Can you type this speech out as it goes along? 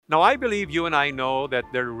Now, I believe you and I know that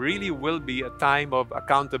there really will be a time of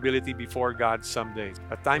accountability before God someday,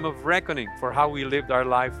 a time of reckoning for how we lived our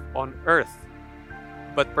life on earth.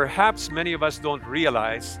 But perhaps many of us don't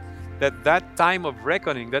realize that that time of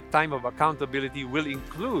reckoning, that time of accountability will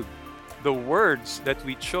include the words that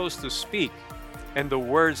we chose to speak and the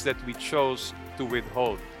words that we chose to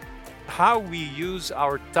withhold. How we use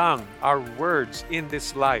our tongue, our words in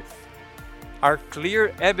this life, are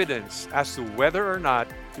clear evidence as to whether or not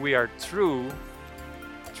we are true,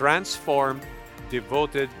 transformed,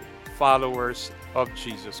 devoted followers of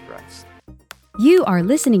Jesus Christ. You are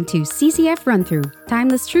listening to CCF Run Through,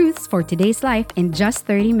 timeless truths for today's life in just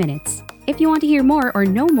 30 minutes. If you want to hear more or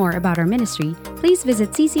know more about our ministry, please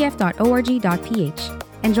visit ccf.org.ph.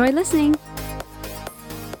 Enjoy listening.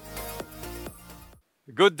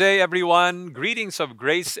 Good day, everyone. Greetings of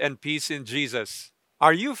grace and peace in Jesus.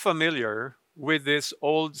 Are you familiar with this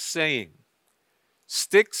old saying?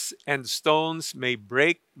 Sticks and stones may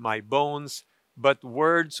break my bones, but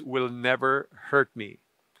words will never hurt me.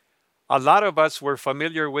 A lot of us were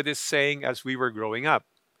familiar with this saying as we were growing up.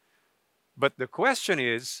 But the question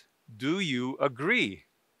is, do you agree?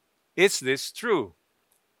 Is this true?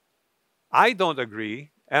 I don't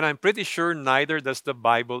agree, and I'm pretty sure neither does the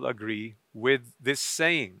Bible agree with this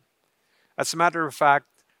saying. As a matter of fact,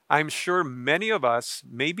 I'm sure many of us,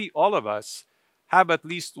 maybe all of us, have at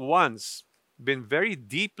least once been very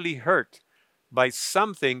deeply hurt by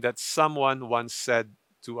something that someone once said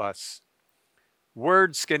to us.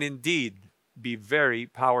 Words can indeed be very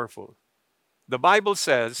powerful. The Bible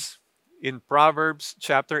says in Proverbs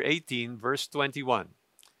chapter 18, verse 21,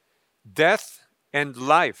 death and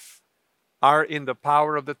life are in the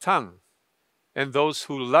power of the tongue, and those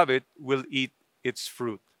who love it will eat its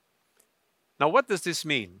fruit. Now, what does this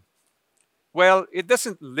mean? Well, it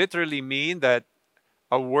doesn't literally mean that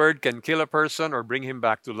a word can kill a person or bring him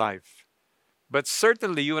back to life. But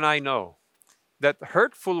certainly you and I know that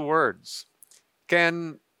hurtful words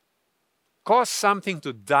can cause something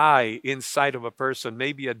to die inside of a person,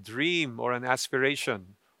 maybe a dream or an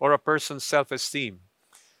aspiration or a person's self-esteem.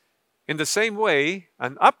 In the same way,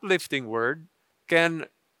 an uplifting word can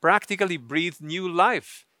practically breathe new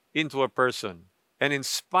life into a person and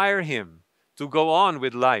inspire him to go on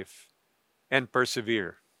with life and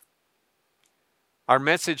persevere. Our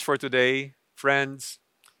message for today, friends,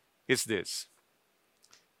 is this: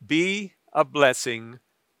 be a blessing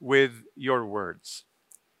with your words.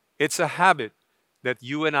 It's a habit that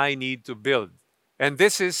you and I need to build. And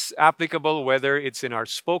this is applicable whether it's in our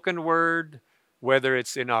spoken word, whether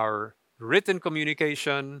it's in our written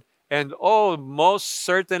communication, and most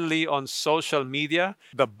certainly on social media.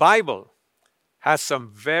 The Bible has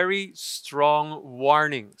some very strong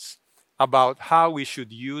warnings about how we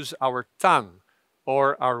should use our tongue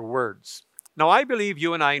or our words. Now, I believe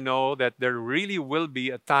you and I know that there really will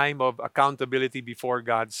be a time of accountability before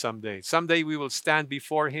God someday. Someday we will stand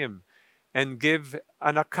before Him and give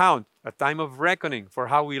an account, a time of reckoning for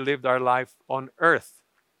how we lived our life on earth.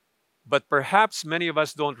 But perhaps many of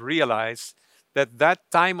us don't realize that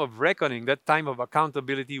that time of reckoning, that time of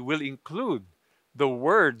accountability will include the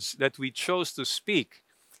words that we chose to speak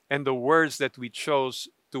and the words that we chose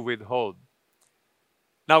to withhold.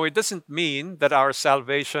 Now, it doesn't mean that our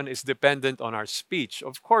salvation is dependent on our speech.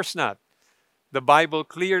 Of course not. The Bible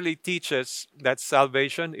clearly teaches that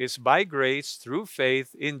salvation is by grace through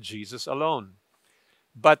faith in Jesus alone.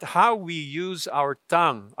 But how we use our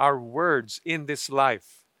tongue, our words in this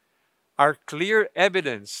life, are clear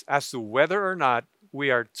evidence as to whether or not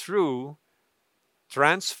we are true,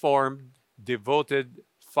 transformed, devoted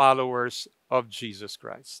followers of Jesus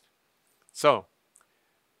Christ. So,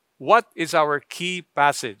 what is our key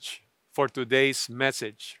passage for today's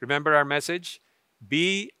message? Remember our message?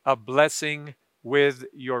 Be a blessing with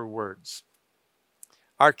your words.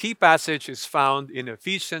 Our key passage is found in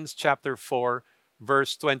Ephesians chapter 4,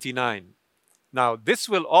 verse 29. Now, this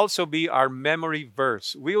will also be our memory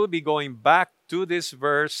verse. We will be going back to this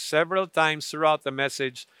verse several times throughout the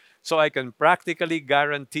message, so I can practically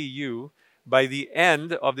guarantee you by the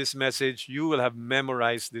end of this message, you will have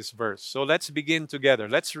memorized this verse. So let's begin together.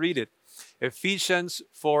 Let's read it. Ephesians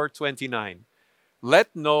 4:29.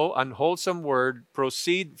 Let no unwholesome word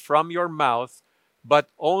proceed from your mouth, but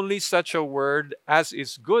only such a word as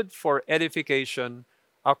is good for edification,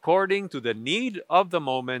 according to the need of the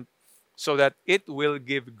moment, so that it will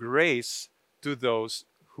give grace to those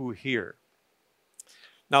who hear.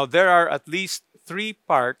 Now, there are at least three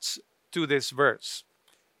parts to this verse.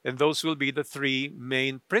 And those will be the three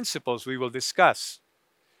main principles we will discuss.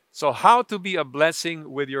 So, how to be a blessing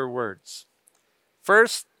with your words?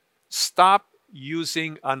 First, stop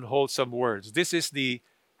using unwholesome words. This is the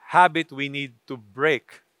habit we need to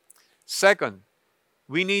break. Second,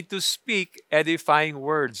 we need to speak edifying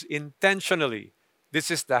words intentionally.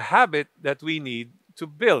 This is the habit that we need to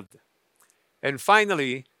build. And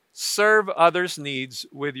finally, serve others' needs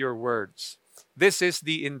with your words. This is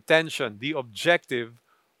the intention, the objective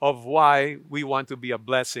of why we want to be a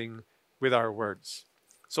blessing with our words.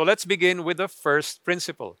 So let's begin with the first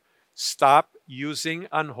principle: stop using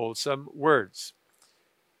unwholesome words.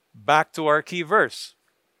 Back to our key verse.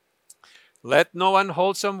 Let no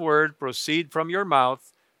unwholesome word proceed from your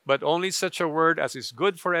mouth, but only such a word as is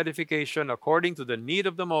good for edification according to the need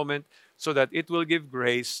of the moment, so that it will give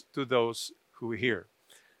grace to those who hear.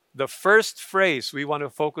 The first phrase we want to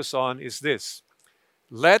focus on is this: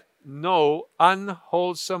 let no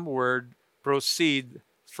unwholesome word proceed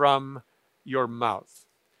from your mouth.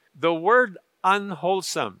 The word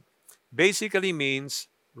unwholesome basically means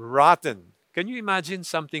rotten. Can you imagine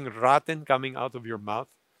something rotten coming out of your mouth?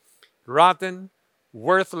 Rotten,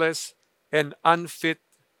 worthless, and unfit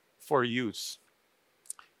for use.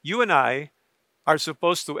 You and I are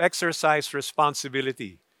supposed to exercise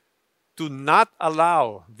responsibility to not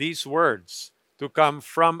allow these words to come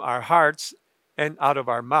from our hearts and out of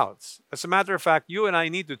our mouths. As a matter of fact, you and I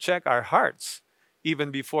need to check our hearts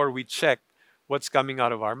even before we check what's coming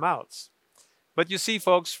out of our mouths. But you see,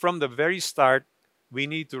 folks, from the very start, we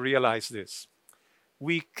need to realize this.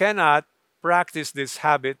 We cannot practice this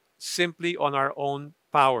habit simply on our own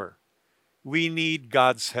power. We need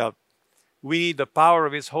God's help. We need the power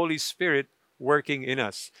of His Holy Spirit working in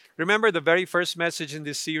us. Remember the very first message in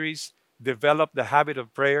this series, Develop the Habit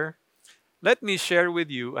of Prayer? Let me share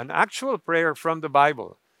with you an actual prayer from the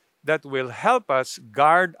Bible that will help us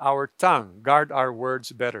guard our tongue, guard our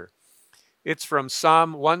words better. It's from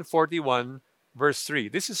Psalm 141, verse 3.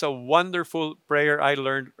 This is a wonderful prayer I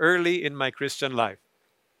learned early in my Christian life.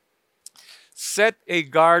 Set a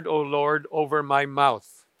guard, O Lord, over my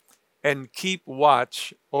mouth, and keep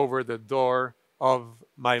watch over the door of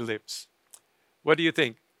my lips. What do you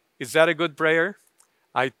think? Is that a good prayer?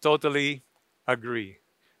 I totally agree.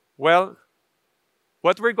 Well,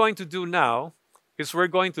 what we're going to do now is we're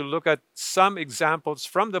going to look at some examples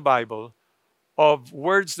from the Bible of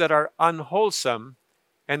words that are unwholesome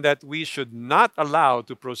and that we should not allow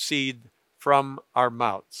to proceed from our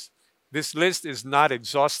mouths. This list is not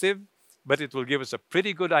exhaustive, but it will give us a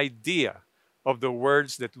pretty good idea of the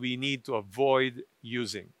words that we need to avoid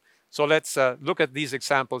using. So let's look at these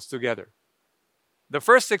examples together. The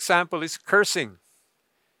first example is cursing.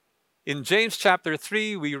 In James chapter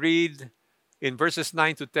 3, we read in verses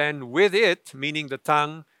 9 to 10, with it, meaning the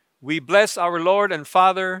tongue, we bless our Lord and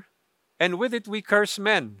Father, and with it we curse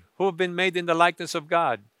men who have been made in the likeness of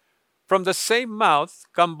God. From the same mouth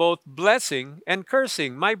come both blessing and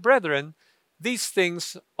cursing. My brethren, these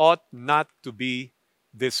things ought not to be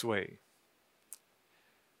this way.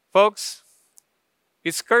 Folks,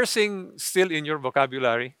 is cursing still in your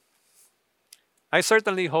vocabulary? I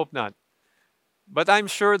certainly hope not. But I'm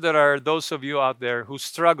sure there are those of you out there who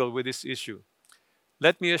struggle with this issue.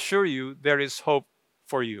 Let me assure you, there is hope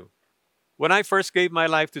for you. When I first gave my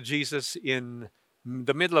life to Jesus in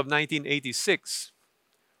the middle of 1986,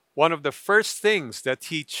 one of the first things that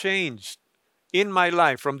He changed in my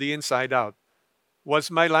life from the inside out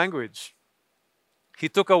was my language. He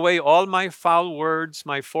took away all my foul words,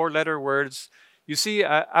 my four-letter words. You see,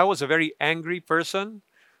 I was a very angry person.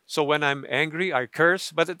 So when I'm angry, I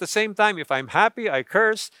curse. But at the same time, if I'm happy, I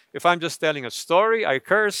curse. If I'm just telling a story, I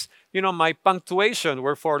curse. You know, my punctuation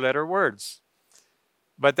were four-letter words.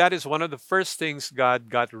 But that is one of the first things God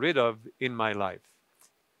got rid of in my life.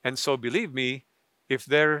 And so believe me, if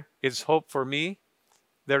there is hope for me,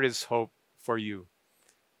 there is hope for you.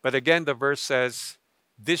 But again, the verse says,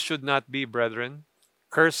 this should not be, brethren,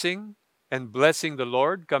 cursing and blessing the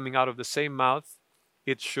Lord coming out of the same mouth.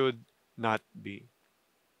 It should not be.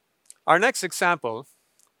 Our next example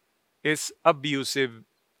is abusive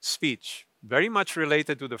speech. Very much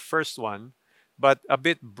related to the first one, but a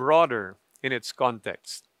bit broader in its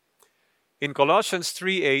context. In Colossians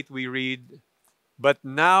 3:8, we read, but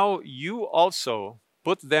now you also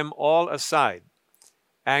put them all aside: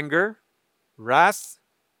 anger, wrath,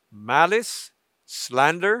 malice,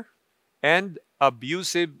 slander, and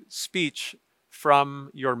abusive speech from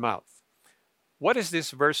your mouth. What is this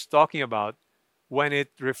verse talking about when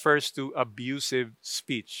it refers to abusive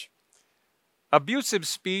speech? Abusive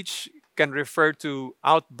speech can refer to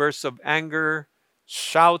outbursts of anger,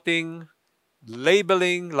 shouting,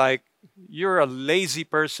 labeling like you're a lazy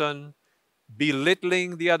person,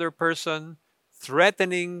 belittling the other person,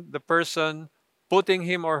 threatening the person, putting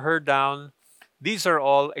him or her down. These are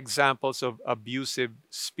all examples of abusive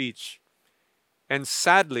speech. And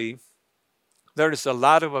sadly, there is a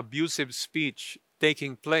lot of abusive speech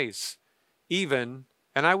taking place, even,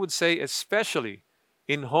 and I would say especially,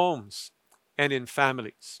 in homes and in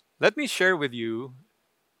families. Let me share with you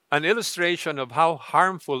an illustration of how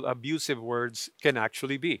harmful abusive words can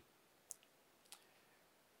actually be.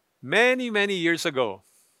 Many, many years ago,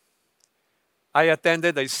 I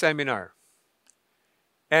attended a seminar,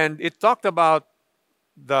 and it talked about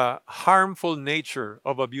the harmful nature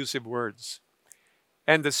of abusive words.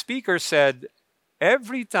 And the speaker said,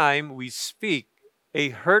 every time we speak a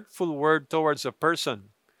hurtful word towards a person,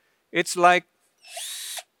 it's like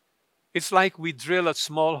we drill a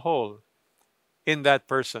small hole in that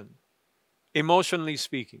person, emotionally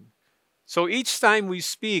speaking. So each time we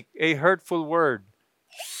speak a hurtful word,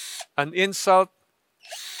 an insult,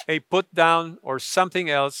 a put down, or something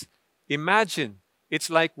else, imagine it's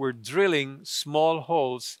like we're drilling small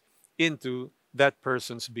holes into that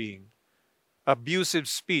person's being. Abusive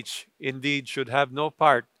speech indeed should have no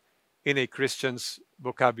part in a Christian's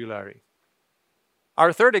vocabulary.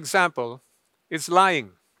 Our third example is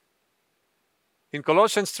lying. In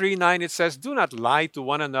Colossians 3:9, it says, do not lie to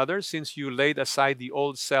one another, since you laid aside the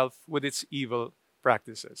old self with its evil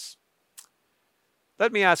practices.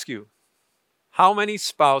 Let me ask you, how many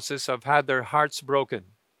spouses have had their hearts broken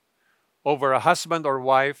over a husband or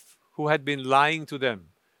wife who had been lying to them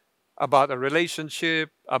about a relationship,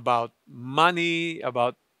 about money,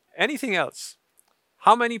 about anything else?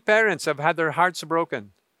 How many parents have had their hearts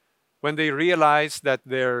broken when they realized that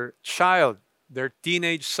their child, their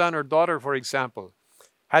teenage son or daughter, for example,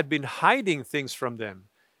 had been hiding things from them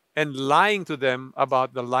and lying to them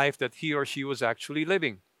about the life that he or she was actually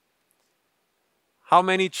living? How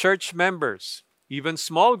many church members, even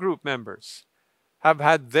small group members, have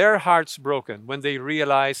had their hearts broken when they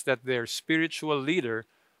realized that their spiritual leader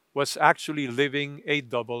was actually living a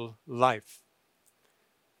double life?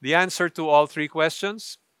 The answer to all three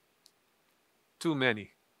questions? Too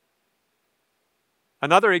many.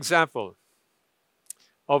 Another example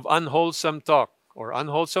of unwholesome talk or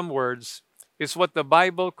unwholesome words is what the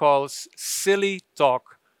Bible calls silly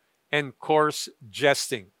talk and coarse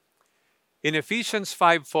jesting. In Ephesians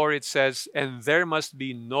 5:4 it says, and there must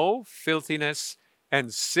be no filthiness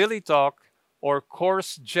and silly talk or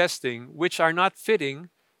coarse jesting, which are not fitting,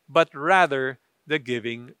 but rather the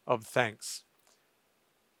giving of thanks.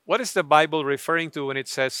 What is the Bible referring to when it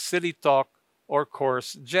says silly talk or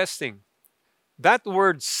coarse jesting? That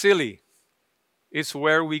word silly is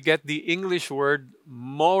where we get the English word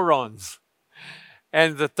morons.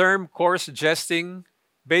 And the term coarse jesting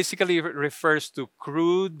basically refers to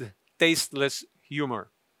crude, tasteless humor.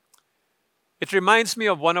 It reminds me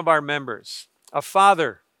of one of our members, a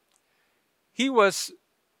father. He was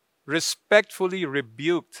respectfully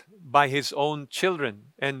rebuked by his own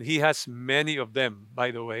children, and he has many of them,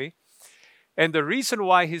 by the way. And the reason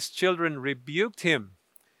why his children rebuked him,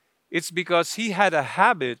 it's because he had a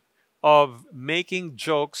habit of making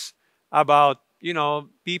jokes about,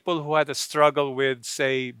 people who had a struggle with,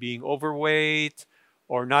 say, being overweight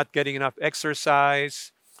or not getting enough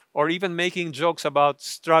exercise, or even making jokes about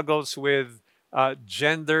struggles with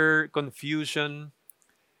gender confusion.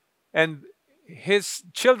 And his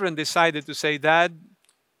children decided to say, Dad,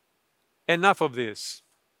 enough of this.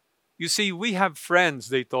 You see, we have friends,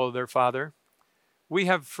 they told their father. We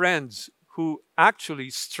have friends who actually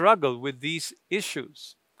struggle with these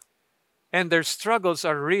issues. And their struggles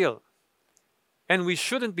are real. And we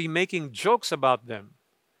shouldn't be making jokes about them.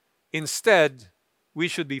 Instead, we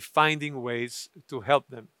should be finding ways to help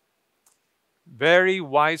them. Very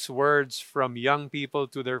wise words from young people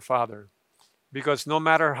to their father. Because no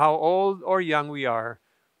matter how old or young we are,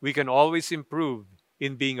 we can always improve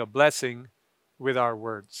in being a blessing with our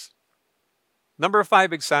words. Number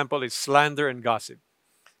 5 example is slander and gossip.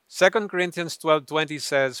 2 Corinthians 12:20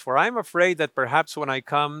 says, for I am afraid that perhaps when I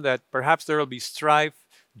come, that perhaps there will be strife,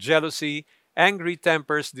 jealousy, angry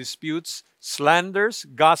tempers, disputes, slanders,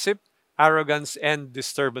 gossip, arrogance, and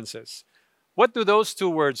disturbances. What do those two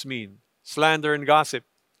words mean? Slander and gossip.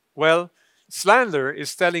 Well, slander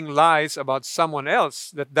is telling lies about someone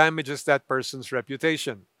else that damages that person's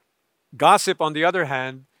reputation. Gossip, on the other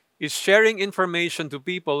hand, is sharing information to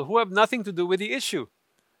people who have nothing to do with the issue.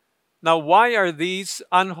 Now, why are these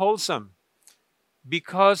unwholesome?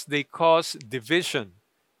 Because they cause division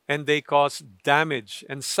and they cause damage.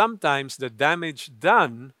 And sometimes the damage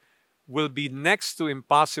done will be next to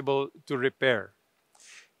impossible to repair.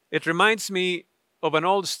 It reminds me of an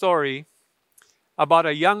old story about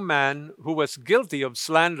a young man who was guilty of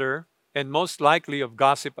slander and most likely of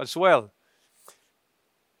gossip as well.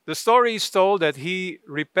 The story is told that he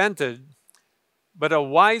repented, but a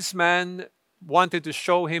wise man wanted to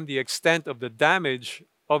show him the extent of the damage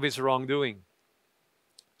of his wrongdoing.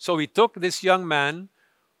 So he took this young man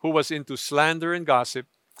who was into slander and gossip,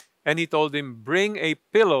 and he told him, "Bring a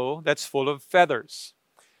pillow that's full of feathers."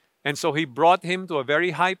 And so he brought him to a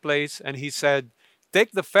very high place, and he said,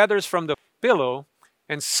 "Take the feathers from the pillow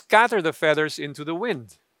and scatter the feathers into the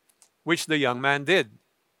wind," which the young man did.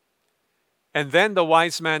 And then the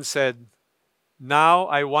wise man said, "Now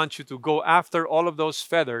I want you to go after all of those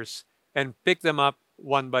feathers and pick them up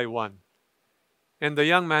one by one." And the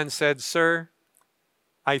young man said, "Sir,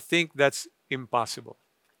 I think that's impossible."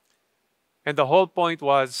 And the whole point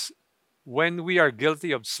was, when we are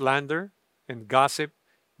guilty of slander and gossip,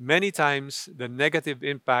 many times the negative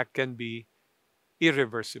impact can be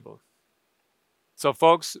irreversible. So,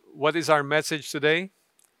 folks, what is our message today?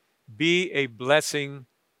 Be a blessing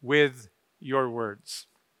with your words.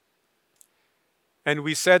 And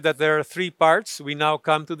we said that there are three parts. We now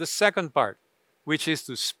come to the second part, which is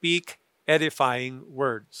to speak edifying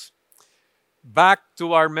words. Back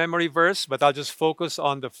to our memory verse, but I'll just focus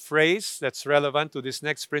on the phrase that's relevant to this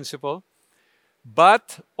next principle.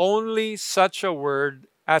 But only such a word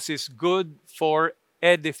as is good for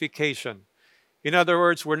edification. In other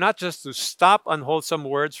words, we're not just to stop unwholesome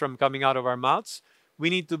words from coming out of our mouths.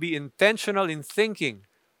 We need to be intentional in thinking,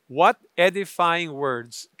 what edifying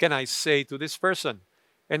words can I say to this person?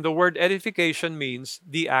 And the word edification means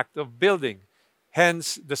the act of building.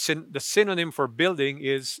 Hence, the synonym for building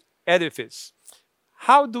is edifice.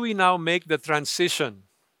 How do we now make the transition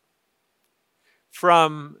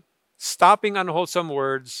from stopping unwholesome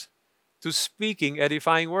words to speaking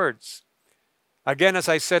edifying words? Again, as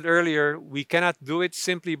I said earlier, we cannot do it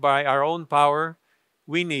simply by our own power.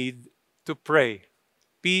 We need to pray.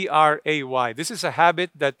 Pray. This is a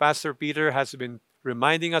habit that Pastor Peter has been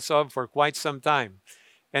reminding us of for quite some time.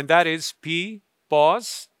 And that is P,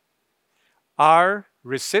 pause. R,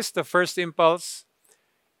 resist the first impulse.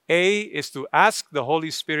 A is to ask the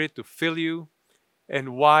Holy Spirit to fill you.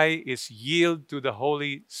 And Y is yield to the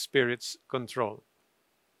Holy Spirit's control.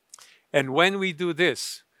 And when we do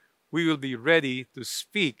this, we will be ready to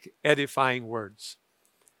speak edifying words.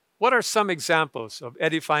 What are some examples of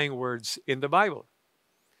edifying words in the Bible?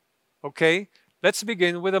 Okay, let's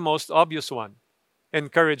begin with the most obvious one,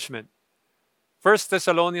 encouragement. 1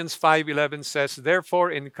 Thessalonians 5:11 says, "Therefore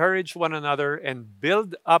encourage one another and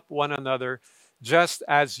build up one another, just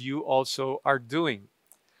as you also are doing."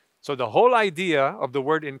 So the whole idea of the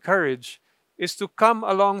word encourage is to come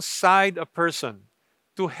alongside a person,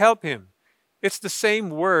 to help him. It's the same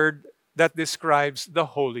word that describes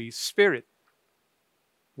the Holy Spirit.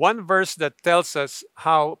 One verse that tells us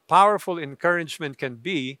how powerful encouragement can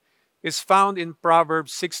be is found in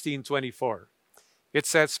Proverbs 16:24. It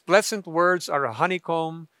says, "Pleasant words are a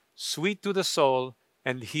honeycomb, sweet to the soul,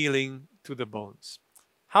 and healing to the bones."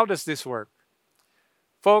 How does this work?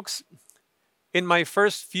 Folks, in my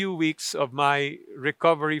first few weeks of my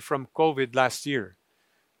recovery from COVID last year,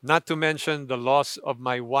 not to mention the loss of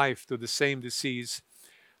my wife to the same disease,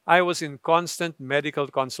 I was in constant medical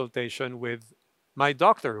consultation with my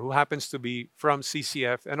doctor, who happens to be from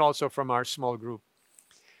CCF and also from our small group.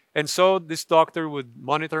 And so this doctor would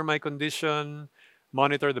monitor my condition,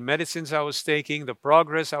 monitor the medicines I was taking, the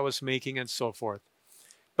progress I was making, and so forth.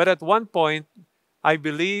 But at one point, I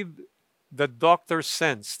believe the doctor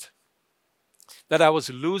sensed that I was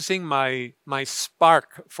losing my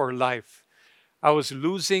spark for life. I was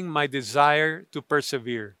losing my desire to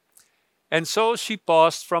persevere. And so she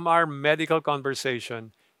paused from our medical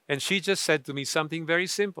conversation, and she just said to me something very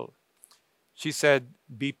simple. She said,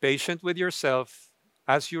 "Be patient with yourself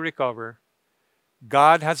as you recover.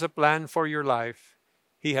 God has a plan for your life.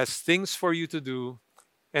 He has things for you to do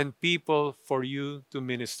and people for you to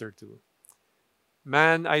minister to."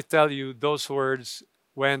 Man, I tell you, those words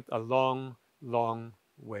went a long, long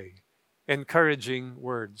way. Encouraging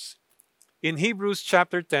words. In Hebrews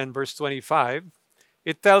chapter 10, verse 25,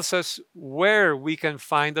 it tells us where we can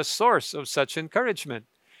find a source of such encouragement.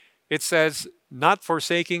 It says, "Not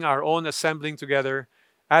forsaking our own assembling together,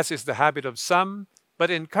 as is the habit of some, but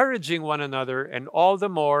encouraging one another, and all the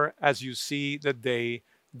more as you see the day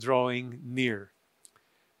drawing near."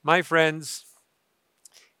 My friends,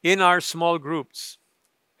 in our small groups,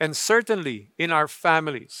 and certainly in our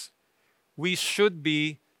families, we should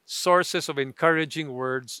be sources of encouraging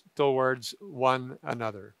words towards one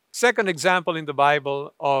another. Second example in the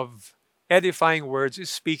Bible of edifying words is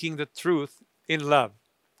speaking the truth in love.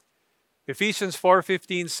 Ephesians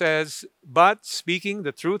 4:15 says, "But speaking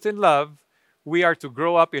the truth in love, we are to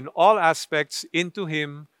grow up in all aspects into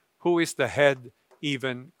Him who is the head,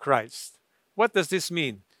 even Christ." What does this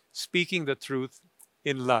mean? Speaking the truth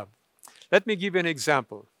in love. Let me give you an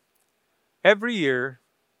example. Every year,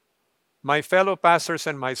 my fellow pastors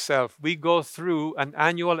and myself, we go through an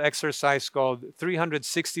annual exercise called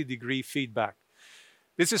 360-degree feedback.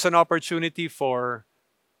 This is an opportunity for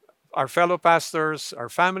our fellow pastors, our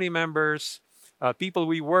family members, people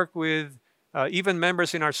we work with, even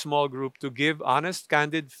members in our small group to give honest,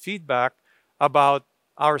 candid feedback about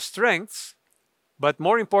our strengths, but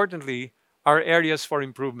more importantly, our areas for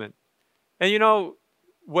improvement. And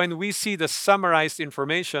when we see the summarized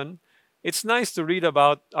information, it's nice to read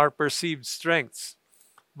about our perceived strengths,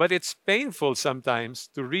 but it's painful sometimes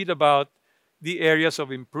to read about the areas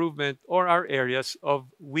of improvement or our areas of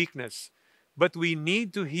weakness. But we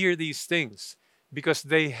need to hear these things because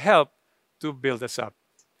they help to build us up.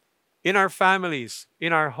 In our families,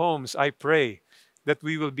 in our homes, I pray that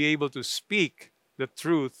we will be able to speak the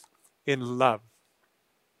truth in love.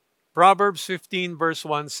 Proverbs 15, verse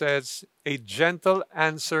 1 says, "A gentle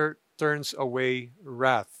answer turns away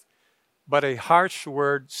wrath, but a harsh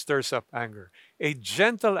word stirs up anger." A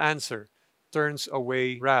gentle answer turns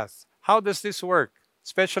away wrath. How does this work,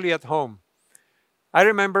 especially at home? I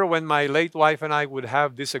remember when my late wife and I would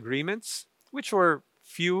have disagreements, which were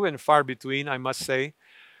few and far between, I must say.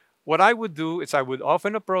 What I would do is I would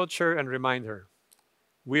often approach her and remind her,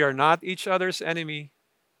 we are not each other's enemy.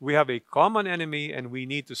 We have a common enemy and we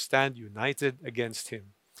need to stand united against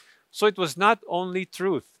him. So it was not only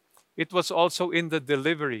truth, it was also in the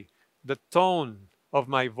delivery, the tone of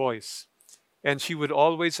my voice. And she would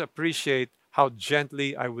always appreciate how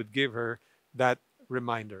gently I would give her that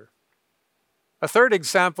reminder. A third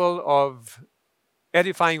example of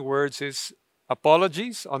edifying words is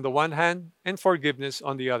apologies on the one hand and forgiveness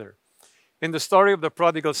on the other. In the story of the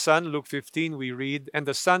prodigal son, Luke 15, we read, "And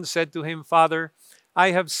the son said to him, 'Father,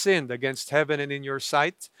 I have sinned against heaven and in your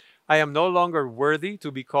sight. I am no longer worthy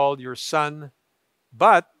to be called your son.'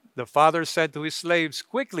 But the father said to his slaves,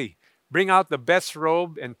 'Quickly, bring out the best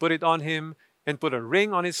robe and put it on him, and put a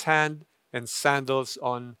ring on his hand and sandals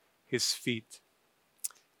on his feet.'"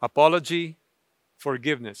 Apology,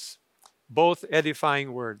 forgiveness, both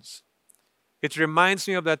edifying words. It reminds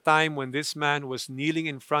me of that time when this man was kneeling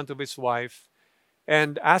in front of his wife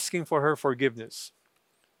and asking for her forgiveness.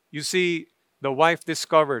 You see, the wife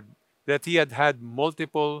discovered that he had had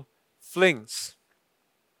multiple flings.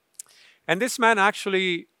 And this man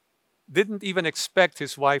actually didn't even expect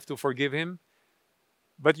his wife to forgive him.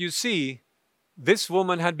 But you see, this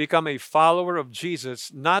woman had become a follower of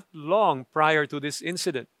Jesus not long prior to this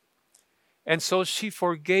incident. And so she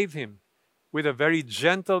forgave him with a very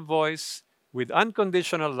gentle voice, with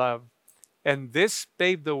unconditional love, and this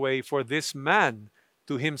paved the way for this man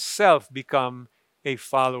to himself become a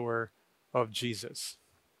follower of Jesus.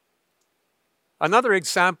 Another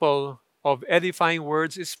example of edifying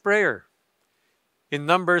words is prayer. In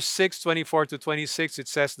Numbers 6:24-26, it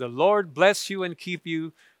says, "The Lord bless you and keep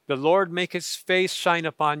you. The Lord make his face shine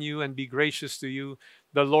upon you and be gracious to you.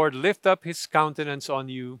 The Lord lift up his countenance on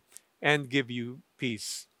you and give you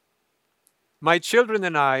peace." My children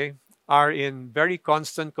and I are in very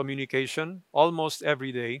constant communication almost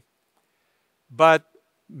every day. But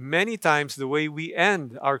many times the way we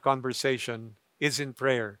end our conversation is in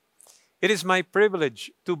prayer. It is my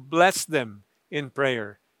privilege to bless them in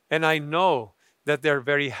prayer. And I know that they're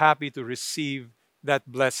very happy to receive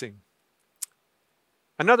that blessing.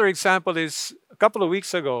 Another example is a couple of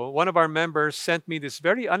weeks ago, one of our members sent me this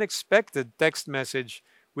very unexpected text message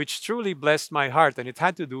which truly blessed my heart, and it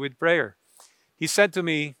had to do with prayer. He said to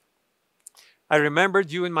me, "I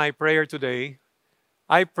remembered you in my prayer today.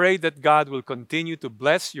 I pray that God will continue to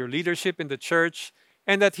bless your leadership in the church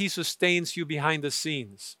and that he sustains you behind the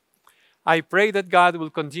scenes. I pray that God will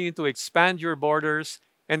continue to expand your borders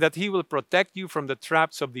and that he will protect you from the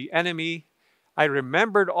traps of the enemy. I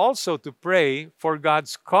remembered also to pray for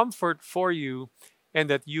God's comfort for you and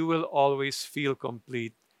that you will always feel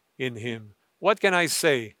complete in him." What can I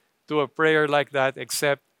say to a prayer like that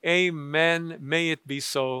except, "Amen, may it be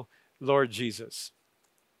so, Lord Jesus."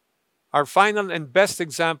 Our final and best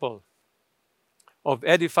example of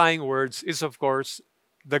edifying words is, of course,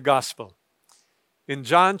 the gospel. In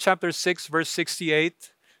John chapter 6, verse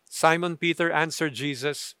 68, Simon Peter answered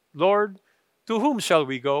Jesus, "Lord, to whom shall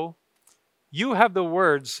we go? You have the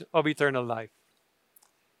words of eternal life."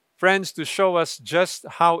 Friends, to show us just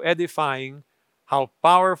how edifying, how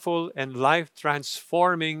powerful, and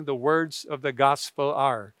life-transforming the words of the gospel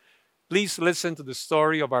are, please listen to the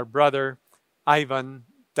story of our brother, Ivan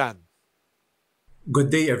Tan.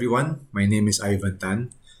 Good day, everyone. My name is Ivan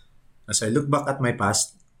Tan. As I look back at my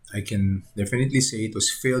past, I can definitely say it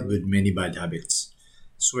was filled with many bad habits.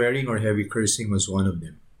 Swearing or heavy cursing was one of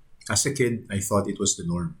them. As a kid, I thought it was the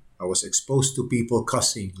norm. I was exposed to people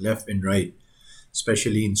cussing left and right,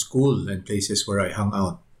 especially in school and places where I hung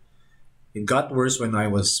out. It got worse when I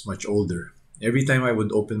was much older. Every time I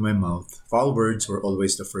would open my mouth, foul words were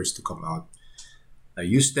always the first to come out. I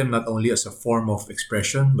used them not only as a form of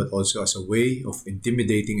expression, but also as a way of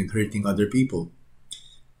intimidating and hurting other people.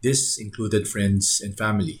 This included friends and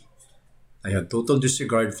family. I had total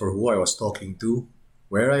disregard for who I was talking to,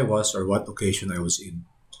 where I was, or what occasion I was in.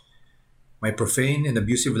 My profane and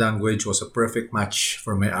abusive language was a perfect match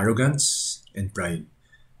for my arrogance and pride.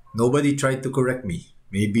 Nobody tried to correct me.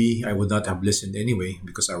 Maybe I would not have listened anyway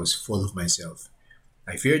because I was full of myself.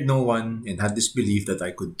 I feared no one and had this belief that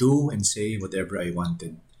I could do and say whatever I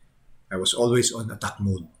wanted. I was always on attack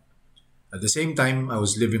mode. At the same time, I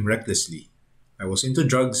was living recklessly. I was into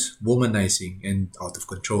drugs, womanizing, and out of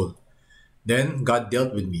control. Then God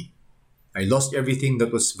dealt with me. I lost everything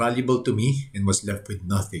that was valuable to me and was left with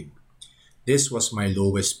nothing. This was my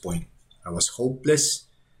lowest point. I was hopeless.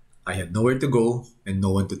 I had nowhere to go and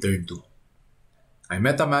no one to turn to. I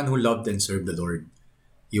met a man who loved and served the Lord.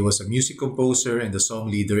 He was a music composer and a song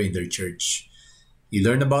leader in their church. He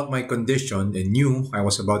learned about my condition and knew I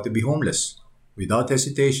was about to be homeless. Without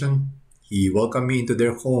hesitation, he welcomed me into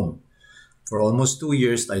their home. For almost 2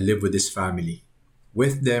 years, I lived with his family.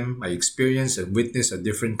 With them, I experienced and witnessed a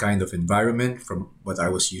different kind of environment from what I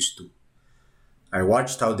was used to. I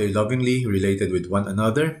watched how they lovingly related with one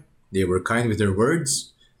another. They were kind with their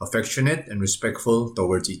words, affectionate, and respectful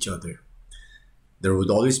towards each other. There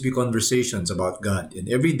would always be conversations about God, and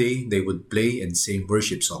every day they would play and sing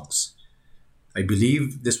worship songs. I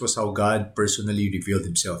believe this was how God personally revealed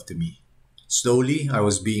himself to me. Slowly, I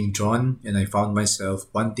was being drawn, and I found myself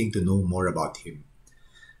wanting to know more about him.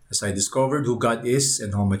 As I discovered who God is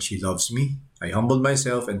and how much he loves me, I humbled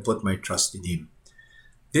myself and put my trust in him.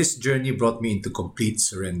 This journey brought me into complete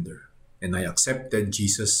surrender, and I accepted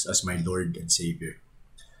Jesus as my Lord and Savior.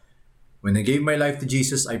 When I gave my life to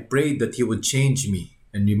Jesus, I prayed that he would change me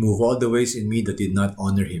and remove all the ways in me that did not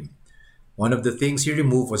honor him. One of the things he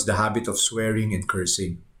removed was the habit of swearing and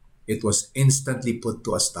cursing. It was instantly put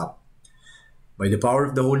to a stop. By the power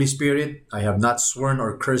of the Holy Spirit, I have not sworn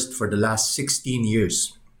or cursed for the last 16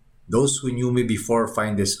 years. Those who knew me before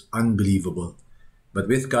find this unbelievable. But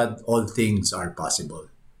with God, all things are possible.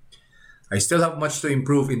 I still have much to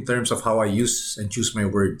improve in terms of how I use and choose my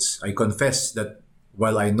words. I confess that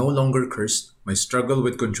while I no longer curse, my struggle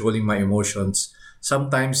with controlling my emotions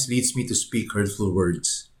sometimes leads me to speak hurtful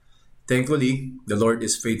words. Thankfully, the Lord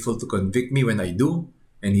is faithful to convict me when I do,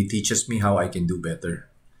 and he teaches me how I can do better.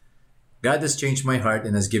 God has changed my heart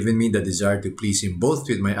and has given me the desire to please him both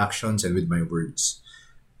with my actions and with my words.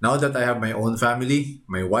 Now that I have my own family,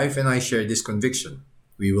 my wife and I share this conviction.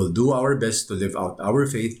 We will do our best to live out our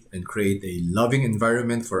faith and create a loving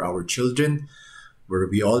environment for our children where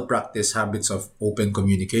we all practice habits of open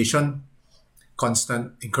communication,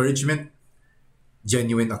 constant encouragement,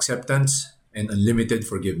 genuine acceptance, and unlimited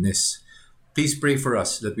forgiveness. Please pray for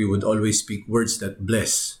us that we would always speak words that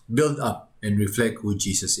bless, build up, and reflect who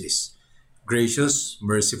Jesus is. Gracious,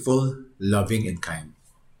 merciful, loving, and kind.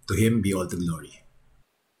 To him be all the glory.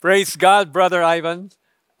 Praise God, Brother Ivan.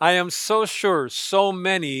 I am so sure so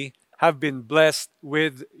many have been blessed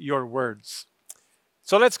with your words.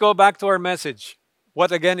 So let's go back to our message.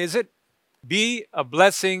 What again is it? Be a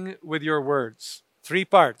blessing with your words. 3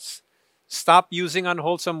 parts. Stop using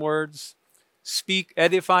unwholesome words, speak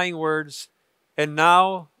edifying words, and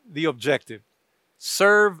now the objective.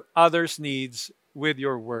 Serve others' needs with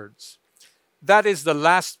your words. That is the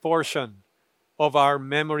last portion of our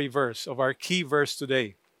memory verse, of our key verse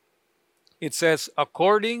today. It says,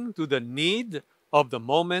 according to the need of the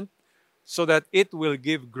moment, so that it will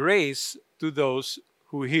give grace to those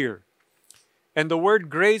who hear. And the word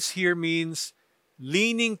grace here means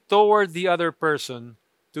leaning toward the other person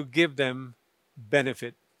to give them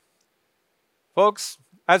benefit. Folks,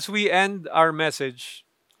 as we end our message,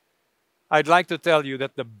 I'd like to tell you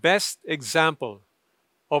that the best example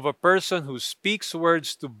of a person who speaks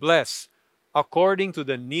words to bless according to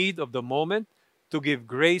the need of the moment, to give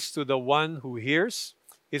grace to the one who hears,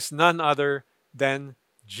 is none other than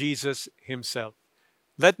Jesus himself.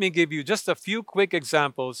 Let me give you just a few quick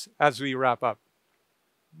examples as we wrap up.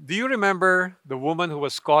 Do you remember the woman who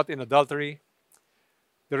was caught in adultery?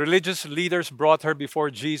 The religious leaders brought her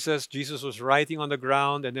before Jesus. Jesus was writing on the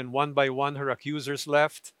ground, and then one by one her accusers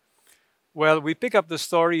left. Well, we pick up the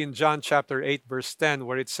story in John chapter 8, verse 10,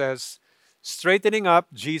 where it says, straightening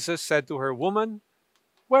up, Jesus said to her, woman,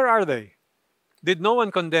 where are they? Did no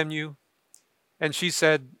one condemn you? And she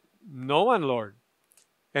said, no one, Lord.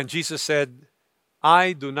 And Jesus said,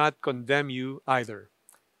 I do not condemn you either.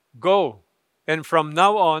 Go and from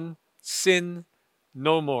now on, sin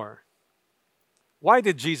no more. Why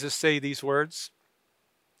did Jesus say these words?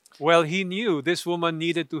 Well, he knew this woman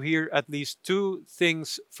needed to hear at least two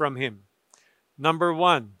things from him. Number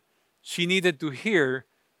one, she needed to hear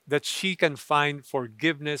that she can find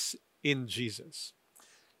forgiveness in Jesus.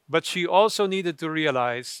 But she also needed to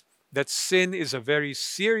realize that sin is a very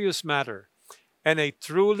serious matter, and a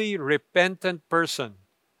truly repentant person,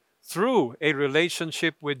 through a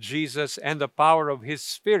relationship with Jesus and the power of His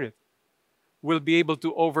Spirit, will be able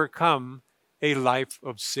to overcome a life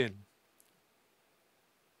of sin.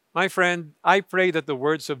 My friend, I pray that the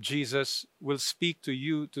words of Jesus will speak to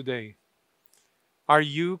you today. Are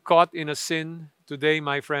you caught in a sin today,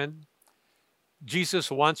 my friend? Jesus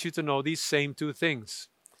wants you to know these same two things.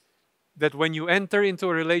 That when you enter into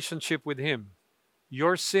a relationship with Him,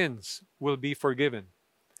 your sins will be forgiven.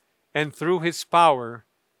 And through His power,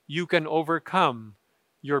 you can overcome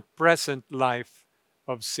your present life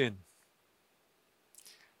of sin.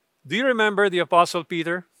 Do you remember the Apostle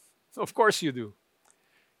Peter? Of course you do.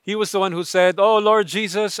 He was the one who said, "Oh Lord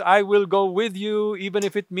Jesus, I will go with you, even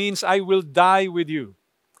if it means I will die with you."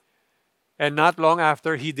 And not long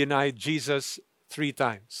after, he denied Jesus 3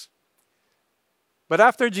 times. But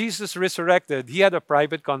after Jesus resurrected, he had a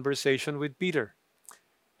private conversation with Peter.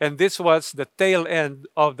 And this was the tail end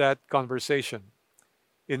of that conversation.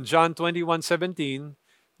 In John 21:17,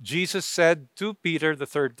 Jesus said to Peter the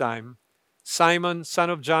 3rd time, "Simon, son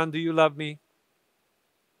of John, do you love me?"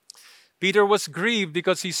 Peter was grieved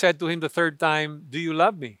because he said to him the 3rd time, "Do you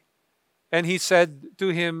love me?" And he said to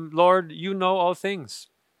him, "Lord, you know all things.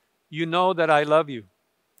 You know that I love you."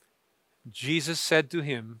 Jesus said to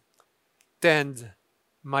him, "Tend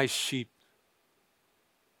my sheep."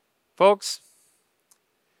 Folks,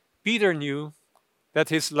 Peter knew that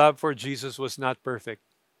his love for Jesus was not perfect.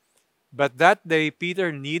 But that day,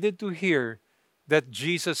 Peter needed to hear that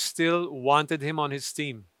Jesus still wanted him on his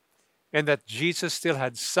team, and that Jesus still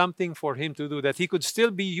had something for him to do, that he could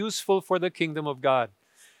still be useful for the kingdom of God.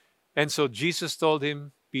 And so Jesus told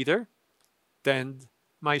him, "Peter, tend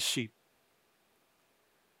my sheep."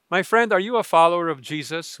 My friend, are you a follower of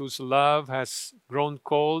Jesus whose love has grown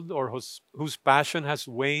cold or whose passion has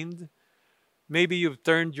waned? Maybe you've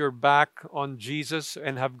turned your back on Jesus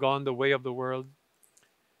and have gone the way of the world.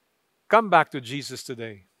 Come back to Jesus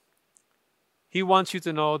today. He wants you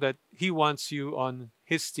to know that He wants you on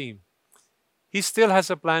His team. He still has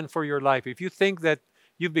a plan for your life. If you think that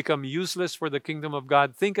you've become useless for the kingdom of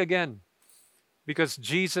God, think again. Because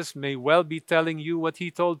Jesus may well be telling you what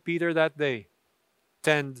He told Peter that day.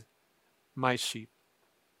 Tend my sheep.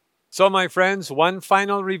 So, my friends, one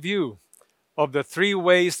final review of the 3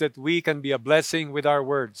 ways that we can be a blessing with our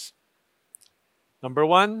words. Number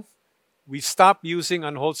 1, we stop using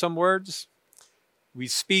unwholesome words, we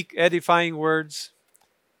speak edifying words,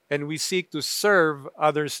 and we seek to serve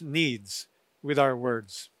others' needs with our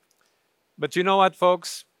words. But you know what,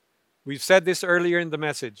 folks? We've said this earlier in the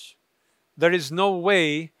message. There is no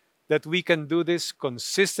way that we can do this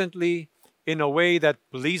consistently in a way that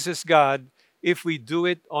pleases God if we do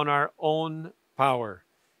it on our own power.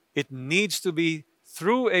 It needs to be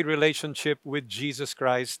through a relationship with Jesus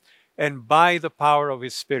Christ and by the power of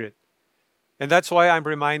His Spirit. And that's why I'm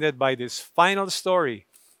reminded by this final story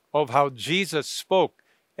of how Jesus spoke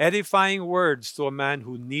edifying words to a man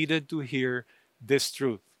who needed to hear this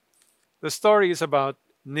truth. The story is about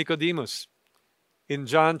Nicodemus in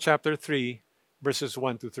John chapter 3, verses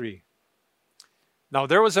 1 to 3. Now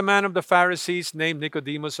there was a man of the Pharisees named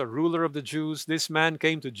Nicodemus, a ruler of the Jews. This man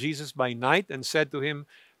came to Jesus by night and said to him,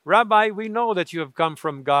 "Rabbi, we know that you have come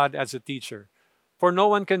from God as a teacher, for no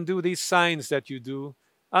one can do these signs that you do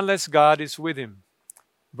unless God is with him."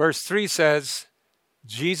 Verse 3 says,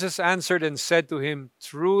 Jesus answered and said to him,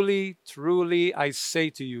 "Truly, truly, I say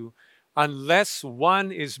to you, unless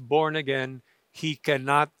one is born again, he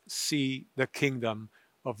cannot see the kingdom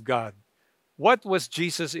of God." What was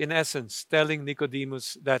Jesus in essence telling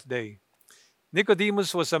Nicodemus that day?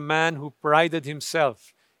 Nicodemus was a man who prided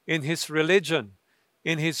himself in his religion,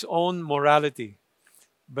 in his own morality.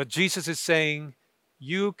 But Jesus is saying,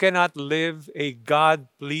 you cannot live a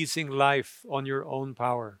God-pleasing life on your own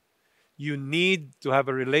power. You need to have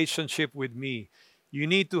a relationship with me. You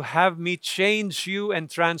need to have me change you and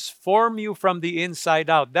transform you from the inside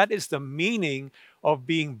out. That is the meaning of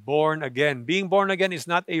being born again. Being born again is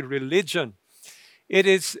not a religion. It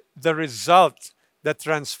is the result, the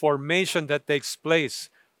transformation that takes place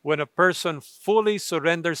when a person fully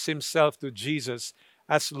surrenders himself to Jesus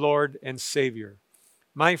as Lord and Savior.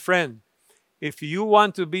 My friend, if you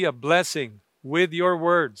want to be a blessing with your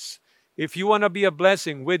words, if you want to be a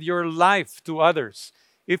blessing with your life to others,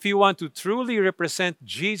 If you want to truly represent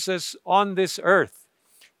Jesus on this earth,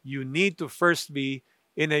 you need to first be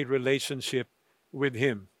in a relationship with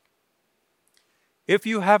Him. If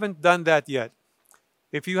you haven't done that yet,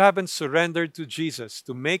 if you haven't surrendered to Jesus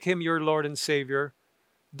to make Him your Lord and Savior,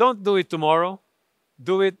 don't do it tomorrow.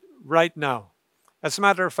 Do it right now. As a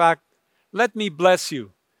matter of fact, let me bless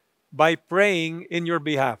you by praying in your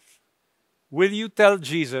behalf. Will you tell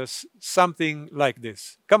Jesus something like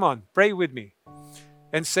this? Come on, pray with me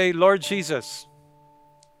and say, Lord Jesus,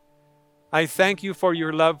 I thank you for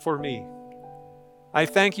your love for me. I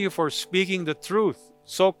thank you for speaking the truth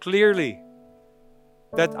so clearly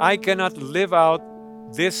that I cannot live out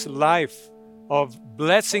this life of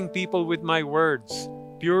blessing people with my words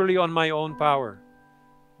purely on my own power.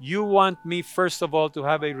 You want me, first of all, to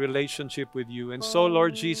have a relationship with you. And so,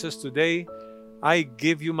 Lord Jesus, today I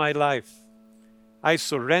give you my life. I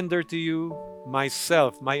surrender to you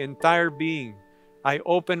myself, my entire being. I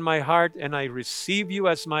open my heart and I receive you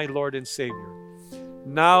as my Lord and Savior.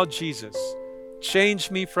 Now, Jesus,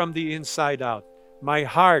 change me from the inside out, my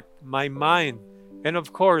heart, my mind, and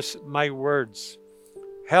of course, my words.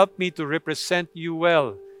 Help me to represent you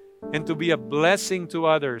well and to be a blessing to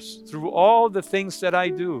others through all the things that I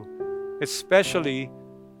do, especially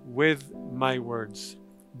with my words.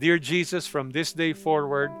 Dear Jesus, from this day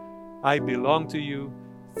forward, I belong to you.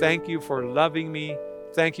 Thank you for loving me.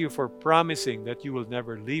 Thank you for promising that you will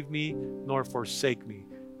never leave me nor forsake me.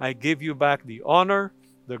 I give you back the honor,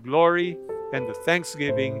 the glory, and the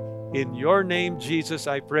thanksgiving. In your name, Jesus,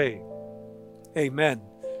 I pray. Amen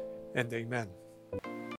and amen.